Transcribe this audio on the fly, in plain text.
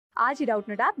आज ही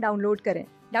Doubtnut app download करें।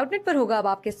 Doubtnut पर होगा अब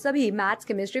आपके सभी मैथ्स,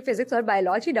 केमिस्ट्री, फिजिक्स और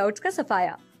बायोलॉजी डाउट्स का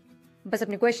सफाया। बस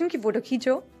अपने क्वेश्चन की फोटो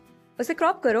खींचो, उसे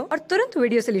क्रॉप करो और तुरंत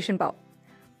वीडियो सोल्यूशन पाओ।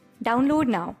 Download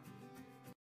now.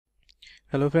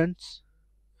 Hello friends,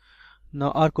 now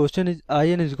our question is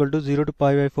in is equal to 0 to pi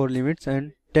by 4 limits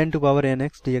and 10 to power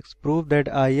nx dx. Prove that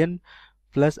in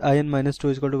plus in minus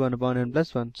 2 is equal to 1 upon n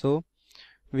plus 1. So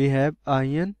we have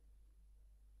in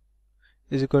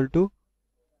is equal to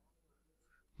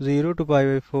 0 to pi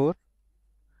by 4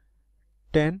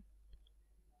 10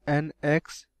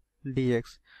 nx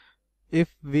dx.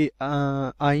 If we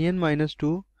in minus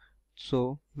 2, so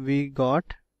we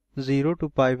got 0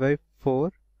 to pi by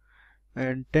 4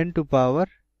 and 10 to power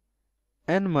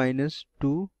n minus 2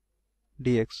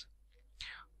 dx.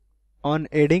 On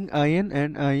adding in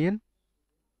and in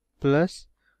plus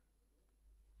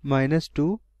minus 2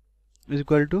 is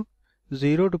equal to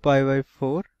 0 to pi by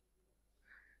 4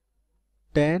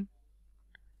 10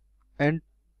 and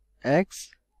x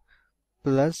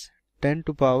plus 10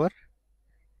 to power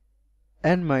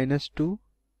n minus 2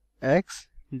 x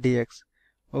dx.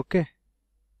 Okay,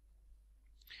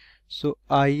 so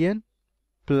in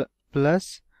plus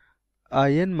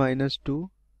in minus 2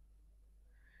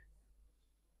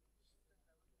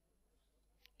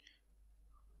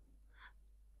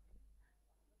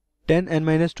 10 n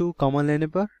minus 2 common लेने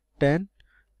पर 10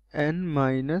 n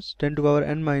minus 10 to power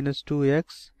n minus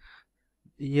 2x.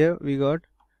 Here we got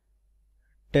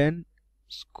 10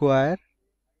 square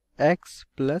x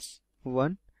plus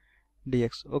 1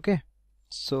 dx. Okay,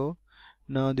 so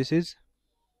now this is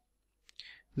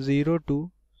 0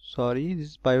 to this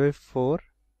is pi by 4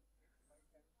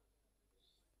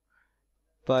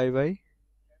 pi by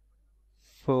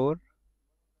 4.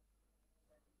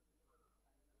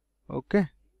 Okay,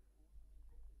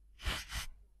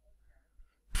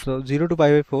 so 0 to pi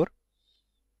by 4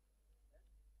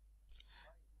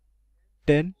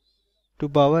 10 to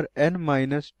power n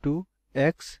minus 2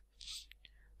 x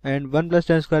and 1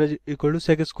 plus 10 square is equal to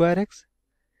sec square x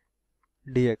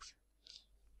dx.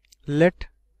 Let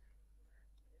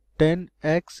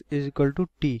 10x is equal to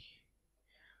t.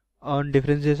 On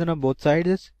differentiation of both sides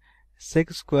is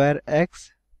sec square x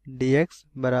dx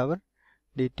बराबर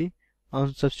dt.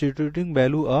 On substituting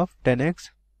value of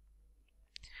 10x,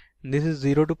 this is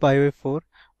 0 to pi by 4.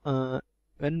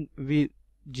 When we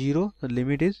 0, the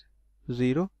limit is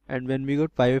 0, and when we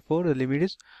got pi by 4, the limit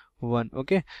is 1.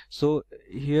 Okay, so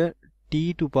here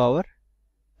t to power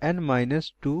n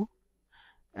minus 2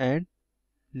 and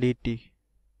dt.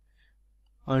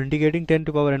 On integrating 10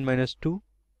 to power n minus 2,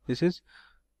 this is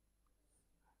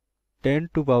 10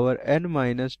 to power n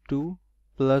minus 2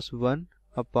 plus 1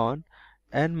 upon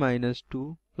n minus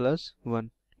 2 plus 1.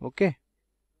 Okay,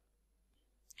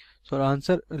 so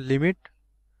answer limit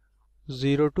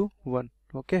 0 to 1.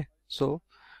 Okay, so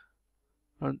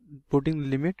on putting the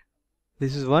limit,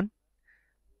 this is 1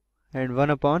 and 1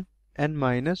 upon n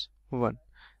minus 1.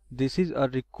 This is a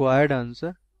required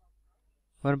answer,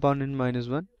 1 upon n minus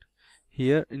 1.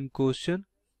 Here in question,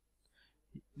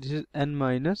 this is n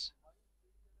minus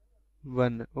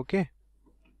 1. Okay,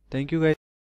 thank you guys.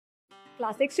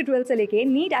 Class 6 से 12 से लेके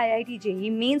NEET, IIT, JEE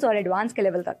mains और advance के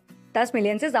level तक 10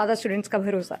 million से ज्यादा students का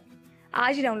भरोसा।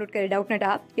 आज ही डाउनलोड करें डाउटनेट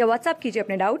ऐप या व्हाट्सएप कीजिए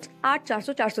अपने डाउट्स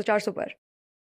 8400 400 400 पर।